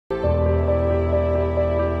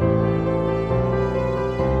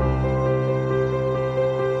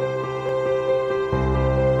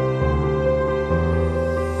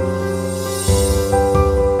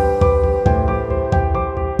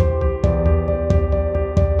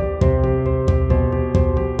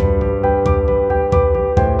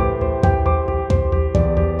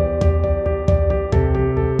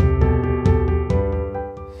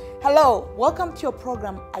Welcome to your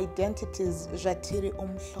program, Identities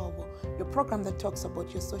Umhlobo, your program that talks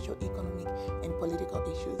about your social, economic, and political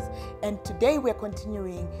issues. And today we're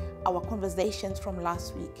continuing our conversations from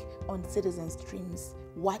last week on citizens' dreams.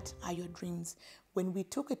 What are your dreams? When we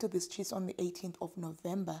took it to the streets on the 18th of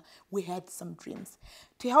November, we had some dreams.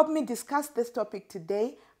 To help me discuss this topic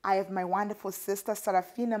today, I have my wonderful sister,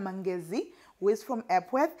 Sarafina Mangezi, who is from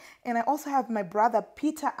Epworth, and I also have my brother,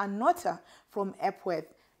 Peter Anota, from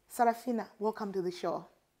Epworth. Sarafina, welcome to the show.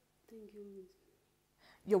 Thank you.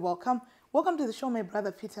 You're welcome. Welcome to the show, my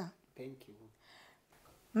brother, Peter. Thank you.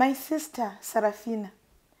 My sister, Sarafina,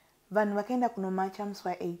 vanhu vakaenda kunomacha musi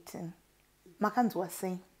wa18. Makanzwa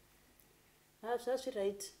sei? Zvazvi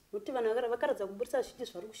right. Nokuti vanhu vakaradza kuburisa zviti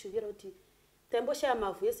zvari kushuvira kuti taimboshaya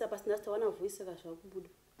mavhoisi apa sina tawana voice saka zvakubuda.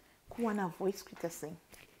 Kuwana voice kuita sei?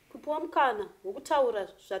 Kupiwa mukana wokutaura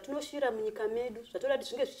zvatinoshuvira munyika medu zvatoda kuti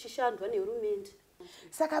zvinge zvichishandwa nehurumende.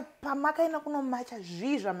 Saka pamakaenda kunomacha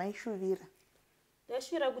zvii zvamaishuvira?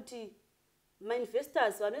 Ndaishuvira kuti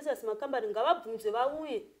ma-investors vanoisa zimakambani ngavabvunzwe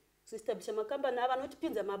vauye kuestablisha makambani ava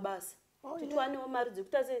anotipinza mabasa. Kuti tiwanewo mari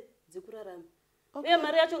dzekuita dzekurarama. Uye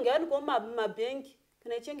mari yacho ngayanikwawo mumabhengi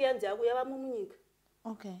kana ichinge yanzi yakuya munyika.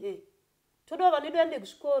 Okay. Todawo vanoda kuenda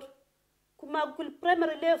kuzvikoro.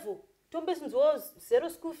 Primary level tombesinzwawo zero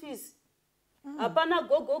school fees. Hapana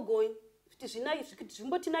go. Kuti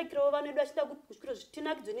zvimbotinakirawo vanoda vachida kuzvikoro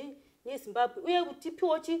zvitinakidzwe neZimbabwe. Uye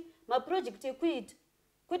kutipiwo maproject ekuita.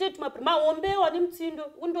 Kwete kuti maombewa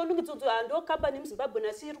nemutsindo undonungidzonzwa ando kambani muZimbabwe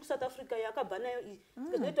nasi iri kuSouth Africa yakabva nayo iyi.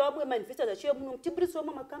 Zvinoita vamwe ma-investors achiuya muno tiburitsewo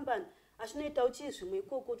makambani achinoitawo chizvimwe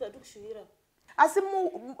ikoko tati kushuvira. Asi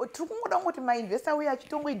tiri kungoda kuti ma-investor uya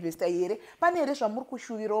achitongoinvesta here? Pane here zvamuri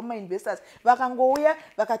kushuvirawo ma-investors vakangouya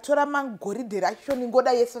vakatora magoridhe racho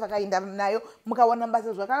ningoda yese vakaenda nayo mukawana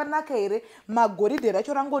basa zvakanaka here? Magoridhe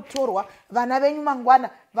racho rangotorwa vana venyu mangwana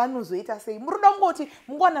vanozoita sei? Muroda kungoti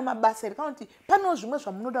mungowana mabasa here kana kuti panewo zvimwe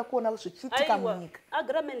zvamunoda kuona zvichiitika munyika?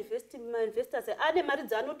 Agara ma-investors ane mari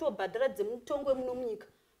dzaanotobhadhara dzemutongo muno munyika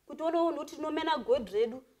kuti onoona kuti tinomena gold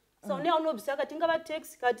redu saune unobvisa kati ingava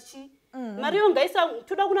tax kati chi mari yo ngaisa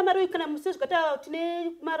toda kuna mari kana musezvikata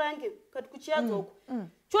tine marange kati kuchiadzwa uko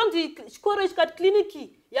chonzi chikoro ichi kati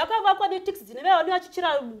kliniki yakavakwa netax dzine vana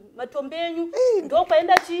vachichira matombo enyu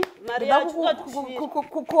ndokwaenda chi mari yacho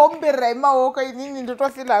kukombererai maoko. Inini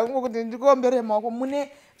ndotofila hangu kuti ndikuomberere maoko.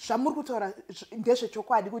 Mune zvamuri kutaura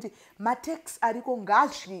ndezvechokwadi kuti matax ariko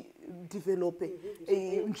ngazvidevelope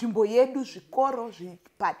nzvimbo yedu, zvikoro,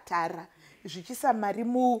 zvipatara zvichisa mari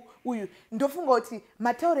uyu. Ndofunga kuti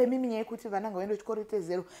matauro emimi nyaya yekuti vana ngavaende kuchikoro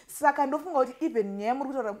zero. Saka ndofunga kuti even nyaya muri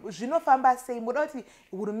kutaura zvinofamba sei? Muda kuti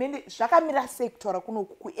hurumende zvakamira sei kutaura kuno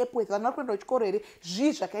kuEpworth vanhu vari kuenda kuchikoro here?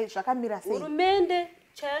 Zvii zvakamira sei? Hurumende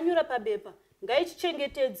chayanyura pabepa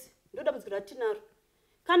ngaichichengetedze ndodambudziko ratinaro.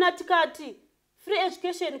 Kana tikati free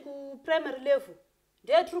education kuprimary level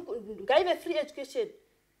ngaive free education.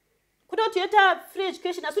 Kuda kuti yoita free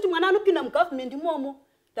education asi kuti mwana anopinda mugovernment imomo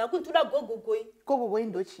ndakunzi toda gogogoi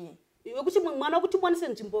ndochii? Wekuti mwana kuti muwanise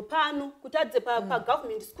nzvimbo pano kuti adze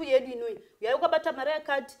pagovernment school yedu inoyi uyayo ukabata mari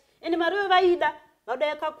yakati ende mari yo vaida vauda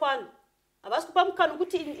yakakwana. Havasi kupa mukana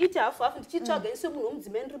kuti iti hafu ndichitsvaga ise munhu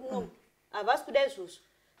womudzimai ndiri munomu. Havasi kuda izvozvo.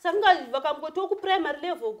 Saka vakambotiwo kuprimary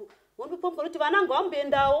level uku vondopa mukana kuti vana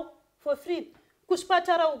ngavamboendawo for free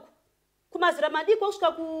kuzvipatara uku kumazira madiko kusvika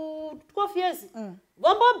ku12 years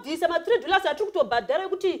vambobvisa ma$3 atiri kutobhadhara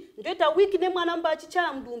kuti ndoita wiki nemwana mba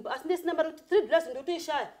achichaya mudumbu asi ndisina mari kuti $3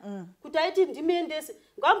 ndotoishaya kuti aiti ndimuendese.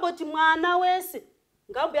 Ngamboti mwana wese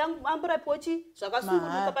ngamboamborapiwo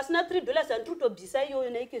zvakasunguruka pasina $3 andiri kutobvisa iyoyo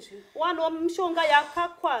naike zvino wanawo mishonga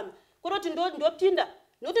yakakwana kuti ndopinda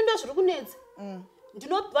nokuti ndo zviri kunedza.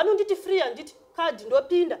 Vanonditi free handiti kadi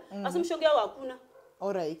ndopinda asi mishonga yawo hakuna.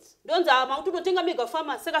 Alright. Ndonzi kuti unotenga mega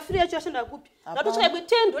pharmacy saka free yacho yashanda kupi? Ngatotsvaigwe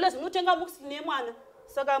 $10 unotenga muksi nemwana.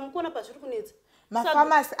 Saka mukona pazviri kunedza.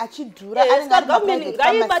 Mapharmacy achidhura ari government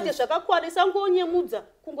ngaibate zvakakwana isangonyemudza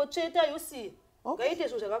kungotsveta yosiya. Ngaite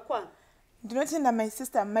izvo zvakakwana. Ndinotenda my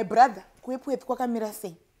sister, my brother, kuEpworth kwakamira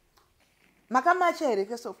sei? Makamacha here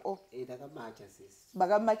first of all? Ndakamacha sis.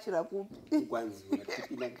 Makamachira kupi? Kwanzura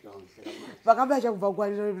tipinda ground. Vakamacha kubva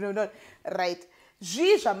kwa right.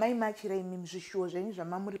 Zvii zvamaimachira imimi zvishuwo zvenyu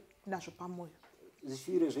zvamamuri nazvo pamwoyo?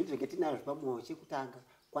 Zvishuwiro zvedu zvenge tinazvo pamwoyo chekutanga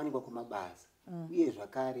kwanikwa kwamabasa uye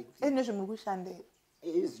zvakare nezvemuri kushanda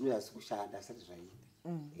here? Zvinozasi kushanda asati zvaita.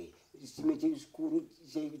 Chimwe chezvikuru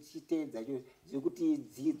chitedza zvekuti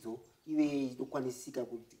dzidzo ive inokwanisika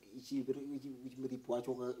kuti muripo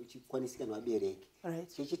wacho uchikwanisika nevabereki.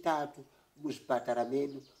 Chechitatu muzvipatara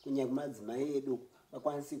medu kunyanya madzimai edu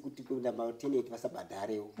vakwanise kuti kuenda maternity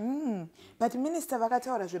vasabhadharewo. But minister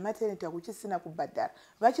vakataura zvematernity akuchisina kubhadhara.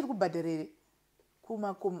 Vachiri kubhadhara here?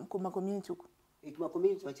 community uku. Kuma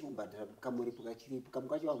community vachiri kubhadhara kamuripo kachiripo kamwe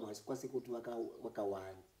kacho vamwe vasikwanise kuti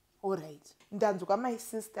vakawanda. Alright. Ndanzwa my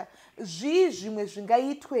sister, zvimwe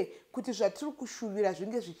zvingaitwe kuti zvatiri kushuvira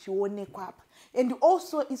zvinge zvichionekwa apa. And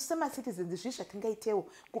also isu sema-citizens zvatingaitewo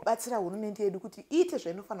kubatsira hurumende yedu kuti iite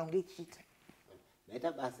zvainofanira kunge ichiita.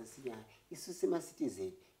 Naita basa sinyaya. Isu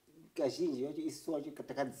sema-citizen kazhinji vacho isu vacho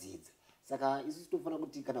takadzidza. Saka isu tinofanira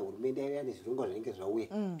kuti kana hurumende yauya nezvirongwa zvinenge zvauya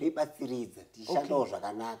toibatsiridza tichishandawo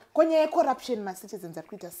zvakanaka. Konyaya yecorruption ma-citizens ari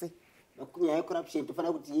kuita sei? Kunyaya yecorruption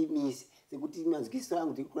tofanira kuti imise sekuti manzwiso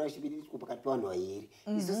angu ndikurashibiri pakati pavanhu vairi.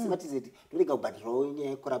 Isu sema-citizen torega kubhadhirawo nyaya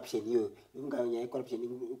yecorruption iyoyo nokunga nyaya yecorruption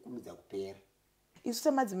inokumidza kupera. Isu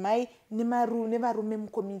semadzimai nevarume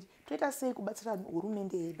mucommunity toita sei kubatsira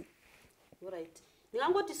hurumende yedu? Alright.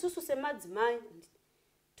 Ndingangoti isusu semadzimai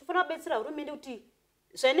tofanira kubetsera hurumende kuti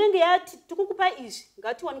zvainenge yati tikukupa izvi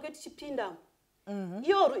ngatiwanike tichipindamo.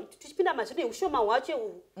 Iyo tichipinda mazvine ushoma hwacho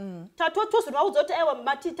uhwu. Tatozovaudza kuti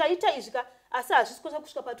aiwa taita izvi asi hazvisi kwese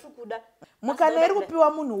kusvika patiri kuda. Mukana iri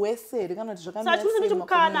kupiwa munhu wese here kana kuti zvakamira sei? Saka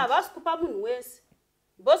mukana havasi kupa munhu wese.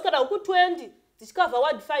 Because kana huku 20 dzichikavha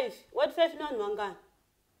ward 5 inowanhu vangani.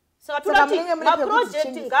 Saka toda kuti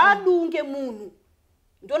maproject ngaadunge munhu.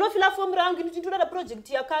 Ndonofila fomu rangu ndinoda project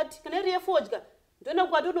yakati kana iri yefodya. Ndona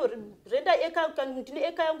kwatorenda ndine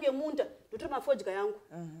eka yangu yemunda ndotora mafodya yangu.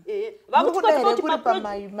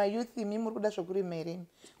 Mayouth imi muri kuda zvokurima here?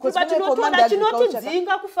 Tinotoda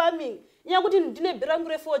chinotidzinga kufarming. Nyaya kuti ndine bhira rangu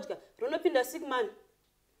refodya rinopinda 6 man.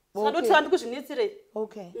 Saka ndotora ndikuzvinitsirei.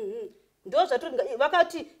 Ndo zvatori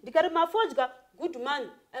vakati ndikarima fodya good man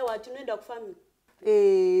aiwa tinoenda kufarming.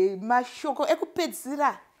 Mashoko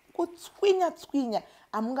ekupedzisira kutswinya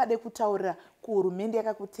amungade kutaurira kuhurumende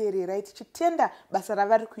yakakuteererai tichitenda basa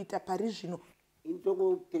ravari kuita pari zvino.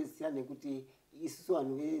 Tongopedzisira nekuti isusu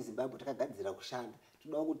vanhu veZimbabwe takagadzira kushanda.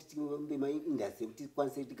 Todawo kuti tive maindastry kuti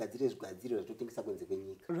tikwanise tigadzire zvigadziro zvatotengesa kunze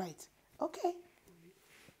kwenyika. Right. Okay.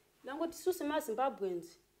 Ndangoti isusu semaZimbabweans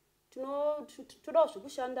todawo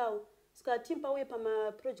zvekushandawo. Saka timpa uye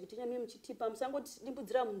pamaproject enyame muchitipa musangoti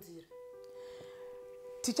dimbudzira munzira.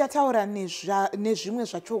 Tichataura nezvimwe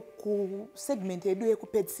zvacho kusegment yedu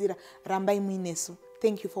yekupedzisira. Rambai muinesu.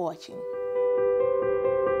 Thank you for watching.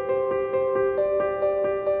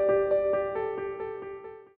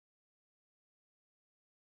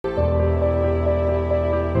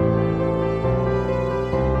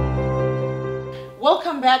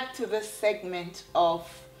 Welcome back to this segment of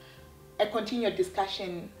a continued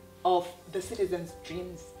discussion of the citizens'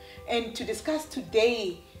 dreams. And to discuss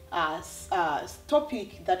today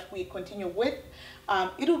topic that we continue with,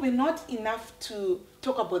 it will be not enough to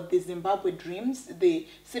talk about the Zimbabwe dreams, the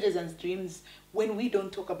citizens' dreams, when we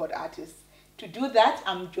don't talk about artists. To do that,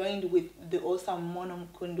 I'm joined with the awesome Mono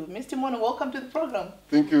Mkundu. Mr. Mono, welcome to the program.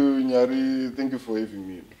 Thank you, Nyari. Thank you for having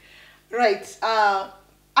me. Right.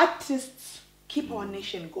 Artists keep our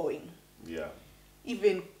nation going. Yeah.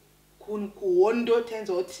 Even kuhondo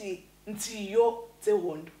tenzo oti ntiyo ze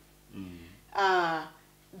hondo.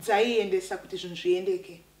 Dzaiendesa kuti zvinhu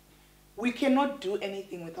zviendeke. We cannot do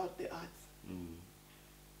anything without the arts.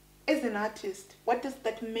 As an artist, what does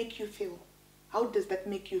that make you feel? How does that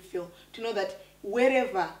make you feel to know that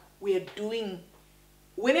wherever we are doing,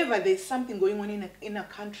 whenever there's something going on in a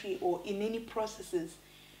country or in any processes,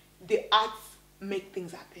 the arts make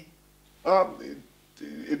things happen?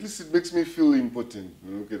 At least it makes me feel important.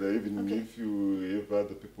 Okay, even if you have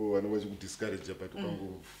other people and always discourage about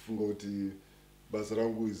basa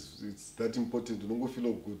rangu it's that important. Unongo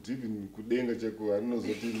feel good even kudenga chako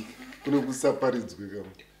anozoti kuno kusaparidzwe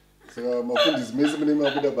kama. Saka mafundisi mese mene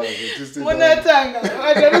mabuda basa artist. Munatanga.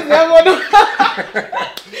 Adaruza mono.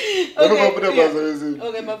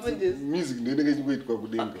 Okay, mafundisi. Music ndenge chingoitwa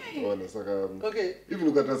kudenga. Ona saka even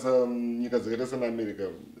ukatasa nyika dzakaita sana America.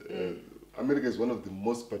 America is one of the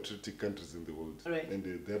most patriotic countries in the world,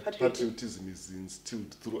 and their patriotism is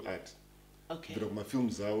instilled through art. Okay. There are my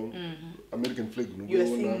films, American flag. You are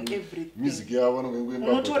seeing everything. Music, yeah, not that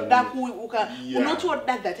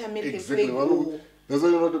American exactly. flag. That's why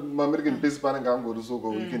you know the American base panel go so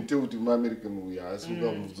go. You can tell the American we are. So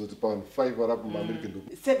we pound 5 or up American.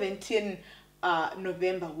 17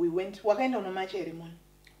 November we went. What kind of match ceremony?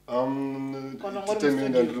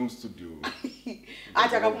 Room studio.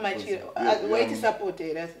 Where to support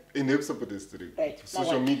it? In the support history. Right.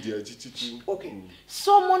 Social media. Okay.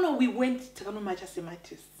 So Mono, we went to match as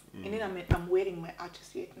artists. And then I'm wearing my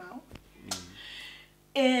artist yet now.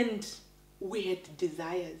 And we had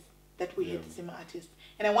desires that we had the same artist.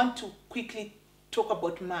 And I want to quickly talk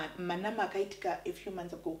about Manama Kaitika a few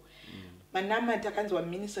months ago. Manama Takanzwa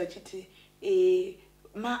minister chiti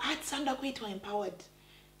ma arts under quite empowered.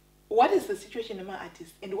 what is the situation of my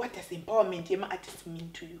artists, and what does empowerment of my artists mean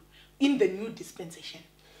to you in the new dispensation?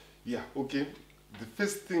 Yeah, okay. The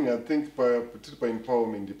first thing I think by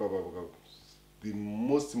empowerment, the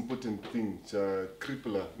most important thing to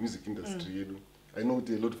cripple music industry. I know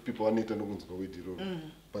a lot of people are not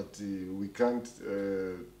but we can't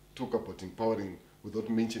talk about empowering without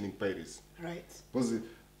mentioning pirates. Right. Because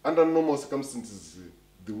under normal circumstances,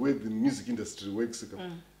 the way the music industry works,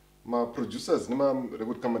 my producers, my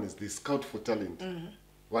record companies, they scout for talent.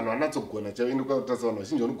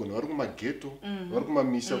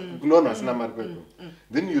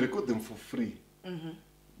 Then you record them for free.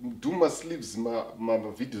 Do my sleeves, my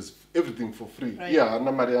videos, everything for free. Right. Yeah, and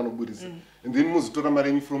then most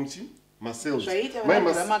from myself.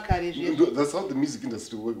 That's how the music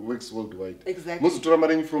industry works worldwide. Exactly. Most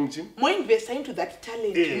from more invest into that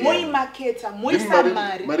talent, yeah. more marketer, more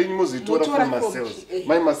samari.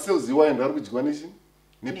 My myself, you are in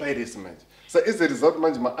pirates. So as a result,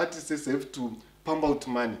 my artists have to pump out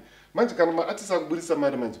money. My artists are good.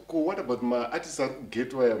 What about my artists are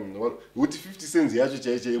get where with 50 cents? That's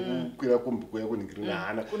why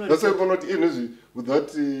I'm not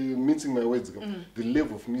without mincing my words. The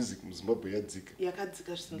level of music in Zimbabwe is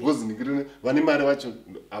because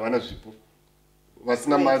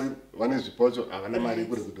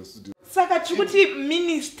Saka chukuti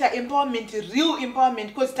minister empowerment, real empowerment,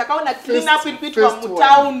 because takaona clean up in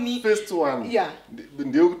town. First one. Yeah.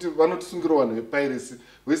 Ndeukuti vanotusungirwa vanhu vepiracy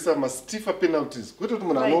voisa mastiffer penalties kuti kuti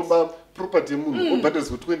munhu anoba property yemunhu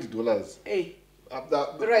obhadhariswa $20.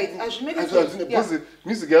 Right. Because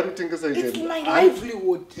music yarutengesa it's my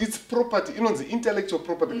livelihood. It's property. You know, the intellectual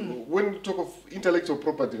property. When we talk of intellectual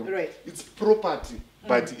property, right, it's property,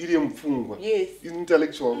 but yes,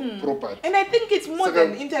 intellectual property. And I think it's more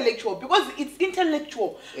than intellectual, because it's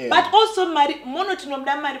intellectual, but also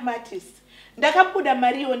monotonomda marimatis. Ndakabuda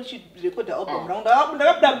mari when she recorded the album round.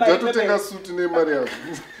 Ndatotenga suit ne mari yako.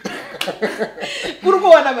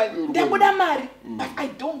 Kurukuona mari. Ndabuda mari, but I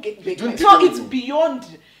don't get back. So it's beyond.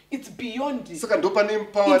 It's beyond. Saka ndopane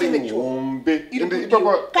empowering hombe. Ende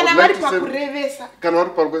ipapa kana mari pakurevesa. Kana vari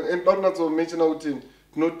parwe and not to mention kuti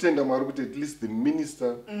tinotenda Mwari kuti at least the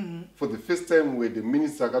minister for the first time where the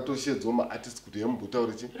minister akatoshedzwa maartist kuti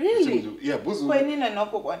yambotaura chi. Really? Yeah, bozu. Kwenina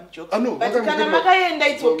noko kwani joke. No, but kana makaenda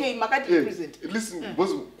it's okay, makati represent. Listen,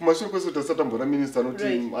 bozu kumashoko kweso tasatambona minister not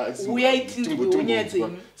uyaiti.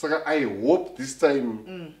 Saka I hope this time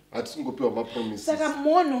atisingopiwa ma promises. Saka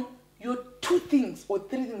mono your 2 things or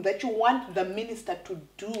 3 things that you want the minister to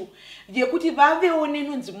do. Yekuti vaveone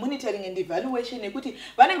nunzi monitoring and evaluation yekuti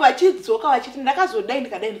vanenge vachidzoka vachiti ndakazodai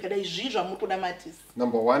ndikadai zvizva muri kuda matisi.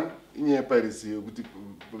 Number 1, inyaya piracy yekuti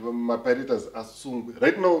mapirates asungwe.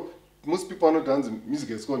 Right now most people are not dancing music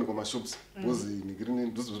is going to shops because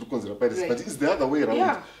piracy, but it's the other way around.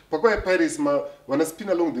 Yeah. Pirates when I spin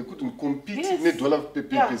along they couldn't compete in dollar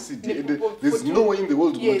per CD. There's no way in the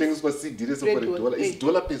world to take a CD for $1. It's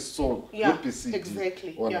dollar per song, not per CD.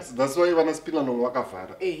 Exactly. That's why when I spin along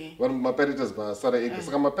wakafara. When my pirates ba Sarah Eka,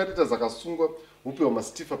 so my pirates akasungwa upewa ma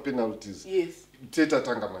stiffer penalties. Yes. Teta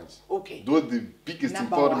tanga manje. Okay. Though the biggest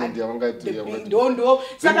empowerment yavanga to yavanga. Don't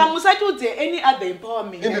saka musatudze any other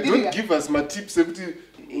empowerment. And they don't give us my tips everything.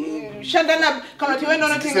 Shandana kana kuti wena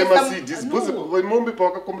unotengesa CDs because mombe pa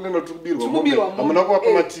wakakomplena kuti kubirwa amuna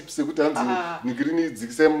kuwapa ma tips ekuti hanzi nigirini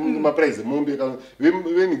dzikise ma price mombe kana we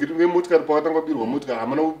nigirini we motikari pa wakatanga kubirwa motikari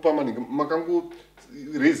amuna kupa mani makangu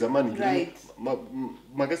raise money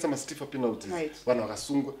makaisa ma stiffer penalties vanhu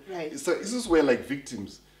vakasungwa. So this is where like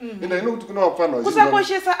victims. And I know kuti kuna wapana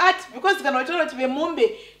kusakoshesa art because kana utola kuti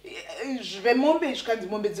vemombe zvikanzi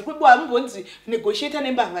mombe dziri kubwa mbonzi negotiator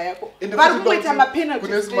nembavha yako vari kuita ma penalties.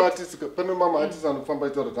 Kuna some artists pane mama artists anofamba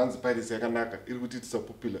itaura kuti hanzi piracy yakanaka iri kuti it's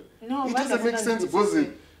popular. No, it doesn't make sense because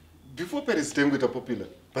before piracy taingoita popular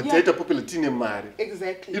but taita popular tine mari.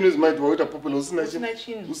 Exactly. Inozi might waita popular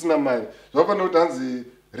usina mari zvapana kuti hanzi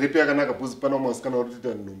rap yakanaka because pana mwasikana uri kuita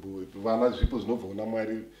nhumbu vana zvipo zvinobva kuna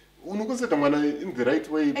Mwari unokoseta mwana in the right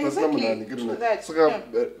way pasina munhu anikirina. Saka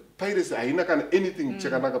piracy haina kana anything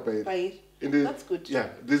chakanaka pairi. And that's good. Yeah,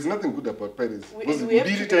 there's nothing good about piracy. We have to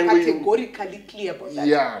be categorically clear about that.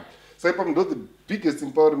 Yeah. So I'm not the biggest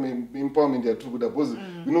empowerment they are true because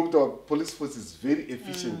you know our police force is very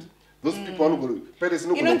efficient. Those people are not piracy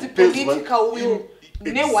no the political will.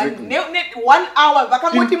 One hour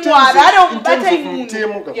vakamoti mwarare ubata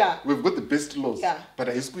imunhu. Yeah. We've got the best laws. But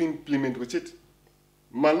I have to implement it.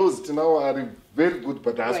 My laws now are very good,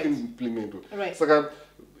 but I have to implement. Right. So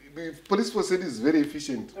the police force is very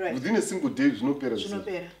efficient. Right. Within a single day, zvinopera.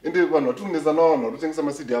 Zvinopera. And vanhu vatunezana vanhu varikutengesa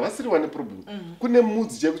masidi havasiri vane problem. Kune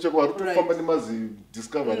moods cheko cheko varikutofamba nemazi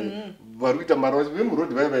discovery varikuita mari vacho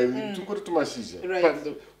vemuroad vai tungori tumashizha.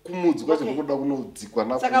 Kumudzi kwacho ndokuda kunodzikwa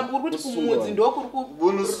nako. Saka uri kuti kumudzi ndokuri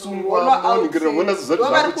vonosungwa vona zvisati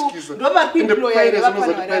zvakutyisa. And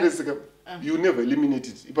piracy you never eliminate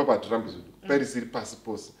it. Ipapa hatirambi zvedu. Piracy iri pasi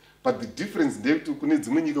pose. But the difference ndeyekuti kune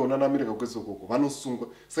dzimwe nyika una America kwese ukoko vanosungwa.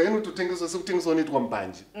 Saka inototengeswa sekutengeswa unoitwa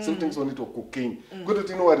mbanje, sekutengeswa unoitwa cocaine.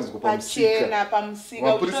 Kwete inowaridzwa pamusika.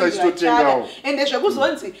 Mapurisa achitotengawo. Ende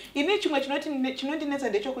zvekuzonzi ini chimwe chinondinetsa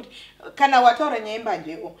ndechokuti kana wataura nyaya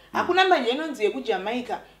yembanjeko hakuna mbanje inonzi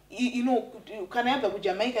yekujamaica kana yabva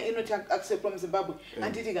kujamaica inoti accept from Zimbabwe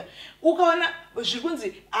anditika ukaona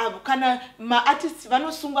zvikunzi kana maartists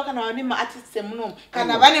vanosungwa kana vane maartists emunomu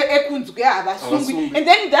kana vane ekunzwi havasungwi and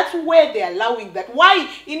then that's where they are allowing that. Why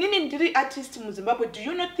inini ndiri artist mu Zimbabwe, do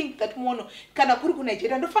you not think that mono kana kuri ku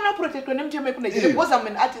Nigeria ndofana protectwa nemutemo yeku Nigeria because I'm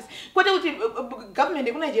an artist kwete kuti government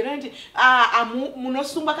yeku Nigeria ndi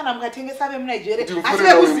munosungwa kana mukatengesa ve mu Nigeria asi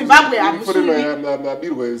ve ku Zimbabwe hamusungwi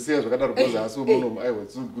mabirwa yese zvakadaro because asi munomu aiwa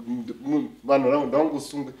vanhu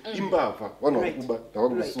ndavangosungwa imbavha vanhu vakuba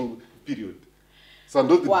ndavangosungwa period. So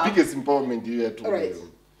ndo the biggest empowerment you have to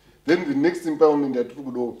then the next empowerment yatiri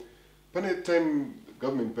kudo pane time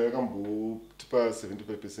government payakambotipa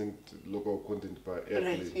 75% local content pa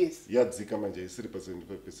airplay yadzika manje isiri pa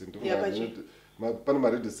 75%. Pane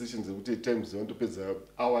ma-radio stations ekuti times vanotopedza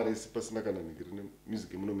hour rese pasina kana ningiri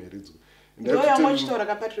music yemunomeridzwa.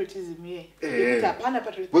 Patriotism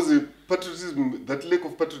because patriotism, that lack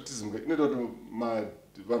of patriotism inoita kuti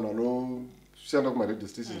vanhu vanoshanda kuma-radio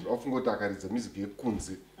stations vafunga kuti akaridza music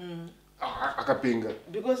yekunze akapenga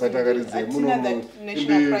but akaridza muno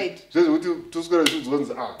zvezvekuti toswera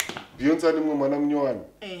zvichidzonzi Beyonce ane mumwe mwana munyowani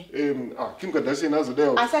Kim Kardashian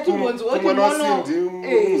azodaiwo mwana wasindi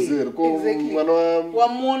muzere ko mwana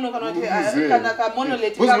wamono kana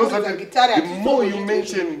kamonoleti kana gitara. The more you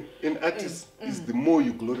mention an artist is the more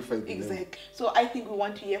you glorify the name. Exactly. So I think we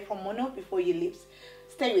want to hear from Mono before he leaves.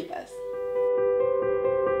 Stay with us.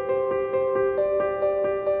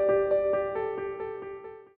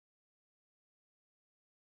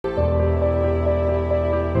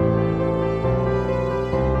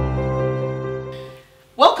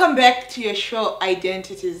 Welcome back to your show,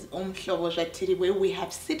 Identities Umhlobo Nyaradzo, where we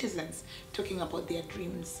have citizens talking about their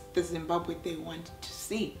dreams, the Zimbabwe they want to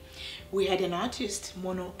see. We had an artist,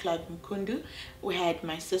 Mono Cloud Mkundu. We had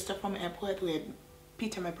my sister from Epworth. We had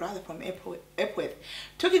Peter, my brother from Epworth,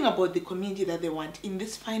 talking about the community that they want. In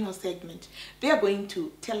this final segment, they are going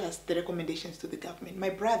to tell us the recommendations to the government. My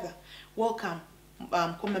brother, welcome.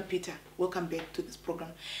 Koma Peter, welcome back to this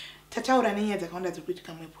program. Tataura nenya dzakawanda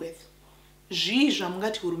dzirikuitika muEpworth. Zvizva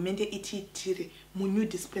mungati hurumende itiitire mu new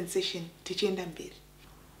dispensation tichienda mberi.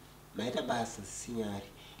 Maita basa sinyari.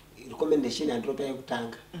 Recommendation yandinopa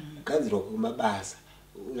yekutanga kugadzirwa kwemabasa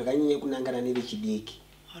zvakanyanya kunangana nevechidiki.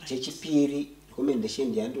 Chechipiri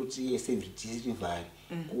recommendation yandoti yeservice delivery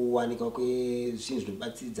kuwanikwa kwezvinhu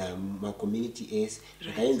zvinobatsiridza macommunity ese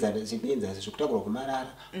zvakaenzana zvekutakura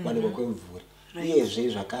kwemarara kuwanikwa kwemvura. Uyezve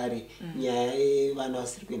zvakare nyaya yevana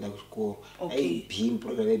vasiri kuenda kuchikoro BEAM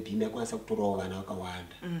program yeBEAM yakwanisa kutorawo vana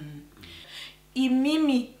vakawanda.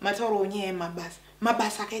 Imimi matauro nyaya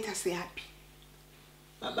yemabasa akaita seapi?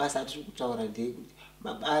 Mabasa atiri kutaura ndekuti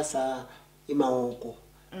mabasa emaoko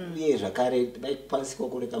uye zvakare vaikwanisika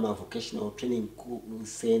kureka vocational training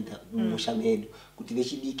center mumusha medu kuti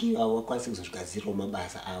vechidiki vavo vakwanise kuzozvigadzirawo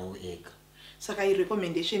mabasa avo ega. Saka i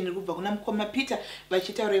recommendation iri kubva kuna Mukoma Peter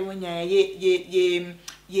vachitaurawo nyaya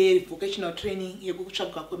ye vocational training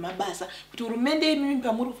yekutsvagwa kwemabasa kuti hurumende imimi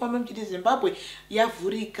pamuri kufamba muchiti Zimbabwe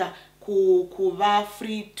yavhurika kuva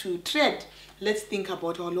free to trade. Let's think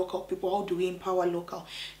about our local people. How do we empower local?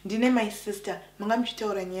 Ndine my sister manga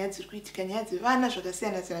muchitaura nyaya dziri kuitika nyaya dzevana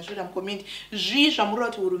zvakasiyana siyana zviri mucommunity zvamuri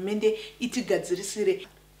kuti hurumende itigadzirisire.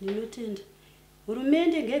 Ndinotenda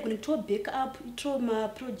hurumende ngaigone kuto back up itoma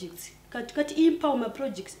projects kati empower ma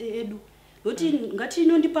projects edu loti ngati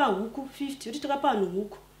inondipa huku 50 yoti takapa vanhu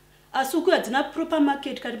huku asi huku hadzina proper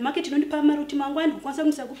market kati market inondipa mari kuti mangwani ndikwanisa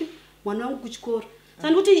kumisa kupi mwana wangu kuchikoro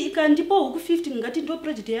saka kuti ikandipa huku 50 ngati ndo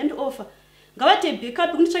project yandi offer ngavate back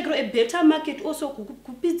up kunditsvakira a better market also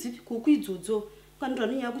kupidzi kukwidzodzo kandira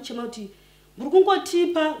nyaya kuchema kuti muri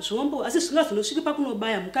kungotipa zvombo asi zvingazonosvika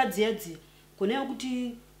pakunobaya mukadzi yadzi kone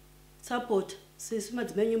kuti support sisi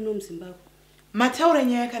madzimai muno muZimbabwe. Mataura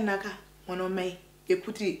nyaya yakanaka mwana wamai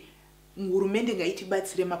yekuti hurumende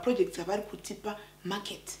ngaitibatsire maprojects avari kutipa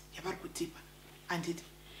market yavari kutipa anditi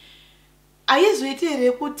aizoita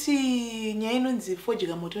here kuti nyaya inonzi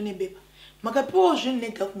fodya moto nebepa makapiwa zvinhu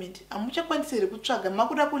negovernment hamuchakwanisiri kutsvaga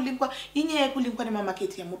makuda kulinkwa inyaya yekulinkwa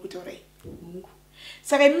nemamaketi yamuri kutaurai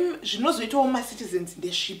saka zvinozoitawo macitizens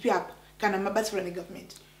ndezvipi apa kana mabatsirwa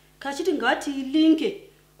negovernment kachiti ngati linke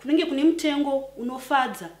kunenge kune mutengo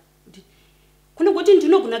unofadza kune kuti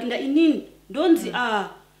ndinogona kuenda inini ndonzi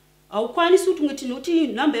haukwanisi kuti ngati noti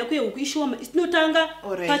namba yako yehuku ishoma isinotanga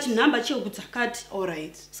pachinhamba chehuku dzakati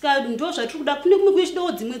saka ndo zvatiri kuda kune kumwe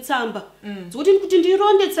kuyechidawo dzimwe tsamba dzokuti kuti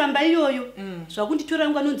ndironde tsamba iyoyo zvakunditora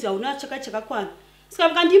ngo anonzi hauna chakakwana saka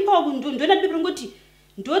vakandipawo ndoenda ndipirongoti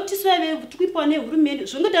ndotisaive tikuipawo nehurumende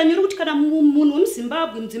zvongotanyori kuti kana munhu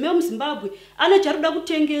wemuzimbabwe mudzimai wemuzimbabwe ane charuda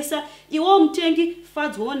kutengesa iwewo mutengi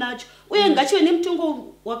fadzwawo nacho uye ngachive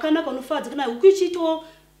nemutengo wakanaka unofadza kana huku ichiitawo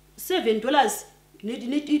 $7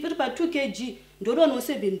 ipeti pa2 kg ndoroonawo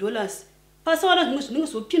 $7 pasawana zvimwe zvinenge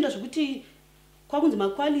zvopinda zvokuti kwakunzi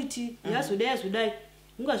maquality yazodai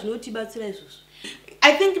unga zvinotibatsira izvozvo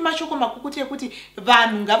I think mashoko makukuti ekuti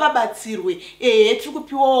vanhu ngavabatsirwe tiri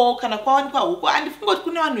kupiwawo kana kwawanikwa huku handifunga kuti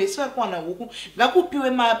kune vanhu vese vari kuwana huku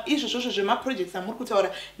ngakupiwe izvozvozvo zvemaprojects amuri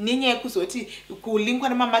kutaura nenyaya yekuzoti kulinkwa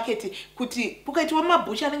nemamaketi kuti kukaitiwa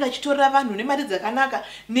mabhucha anenge achitorera vanhu nemari dzakanaka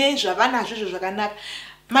nezvavanazvo izvo zvakanaka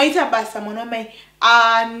maita basa mwana wamai.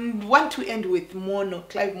 I want to end with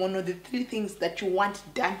Clive Mono, the 3 things that you want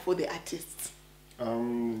done for the artists.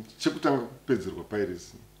 Chekutanga kupedzerwa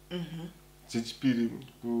piracy. Chechipiri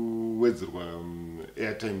kuwedzerwa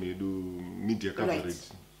airtime yedu media coverage.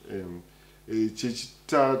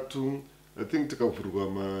 Chechitatu I think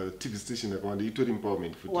takavhurwa TV station akawanda itori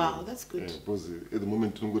empowerment for wow, that's good. Because at the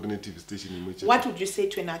moment tunongori ne TV station imwe. What would you say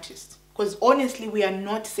to an artist? Because honestly we are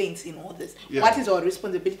not saints in all this. Yeah. What is our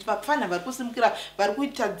responsibility? Vafana vari kusimukira vari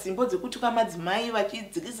kuita dzimbo dzekutuka madzimai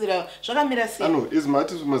vachidzikisira zvakamira sei? No, as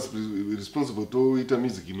artists we must be responsible to ita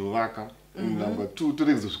music inovaka. Number 2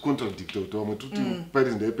 toregeza zvicontradicta kuti vamwe tuti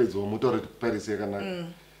piracy ndaipedzwa vamwe taura kuti piracy yakanaka.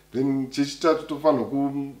 Then chechitatu tofanira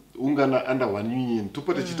kuungana under one union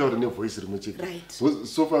topote chitaura nevoice rimwe chete.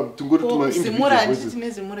 So far tungori tuma Zimura nditine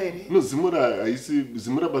Zimura here. No, Zimura haisi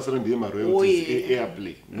Zimura basa ndiye royalties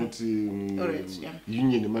airplay not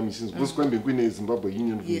union machines because kwambe kuine Zimbabwe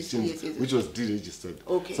union machines which was deregistered.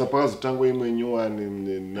 So pakazotangwa imwe nyowa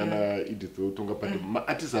nana Edith utonga pande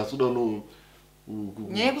artists asuda no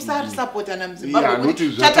nyaya kusaripota namuzimbabwe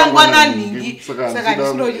chatangwa naningi saka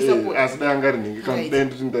ndisinochisupport asida angari ningi kana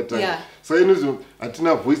dende tindatanga saka inozvo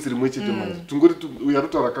hatina voice rimwe chete manje tungori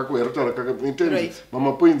uyarotaura kako in terms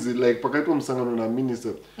mama points like pakaitwa musangano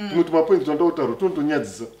naminister tumuti mapoints tonda kutaura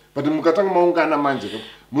tonotonyadzisa but mukatanga maungana manje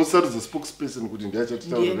musarudza spokesperson kuti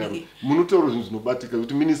ndiachatitaurira munotaura zvinhu zvinobatika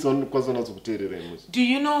kuti minister anokwanisa natsokuteerera imwe. Do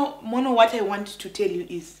you know Mono, what I want to tell you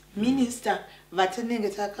is minister vatanenge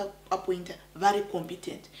takaappointa very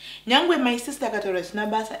competent. Nyangwe my sister akataura zvina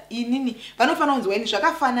basa inini vanofanira kunzwa ini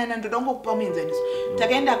zvakafanana ndoda kungokupa muenzaniso.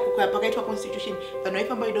 Takaenda pakaitwa constitution vanhu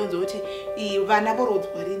vaifamba idonzo kuti vana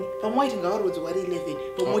vorodzwa rini pamwe waiti ngavarodzwa ri 11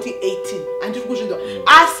 pamwe kuti 18 handiri kuzvinzwa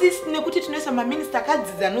asi nekuti tinoisa maminista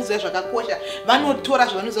akadzidza anoziva zvakakosha vanotora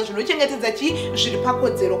zvavanoziva zvinochengetedza chii zviri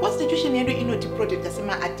pakodzero. Constitution yedu inotiprotecta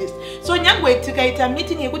semaartist. So nyangwe tikaita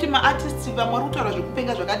meeting yekuti maartists vamwe vari kutaura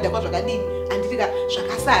zvekupenga zvakadhakwa zvakadini anditika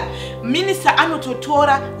zvakasara minister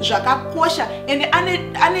anototora zvakakosha ende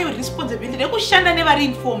ane responsibility yekushanda nevari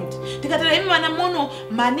informed. Tikataura imi vana Mono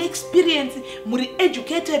mane experience muri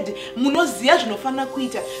educated munoziva zvinofanira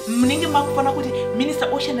kuita munenge makufanira kuti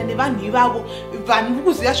minister oshanda nevanhu ivavo vanhu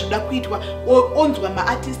kuziva zvinoda kuitwa onzwa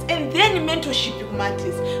maartist and then mentorship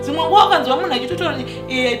kumaartist. Zvimwe nguva ukanzwa munhu achitotaura kuti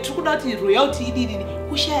tiri kuda kuti royalty idini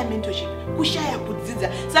kushaya mentorship kushaya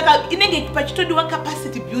kudzidza saka inenge pachitodiwa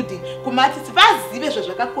capacity building kumaartist vazive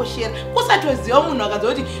zvazvakakoshera kusatoziva munhu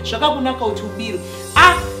akanzwa kuti zvakakunaka kuti ubirwe.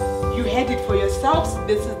 You had it for yourselves.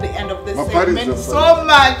 This is the end of this segment. So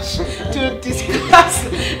much to discuss.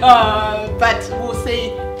 But we'll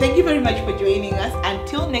say thank you very much for joining us.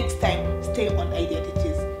 Until next time, stay on Identity.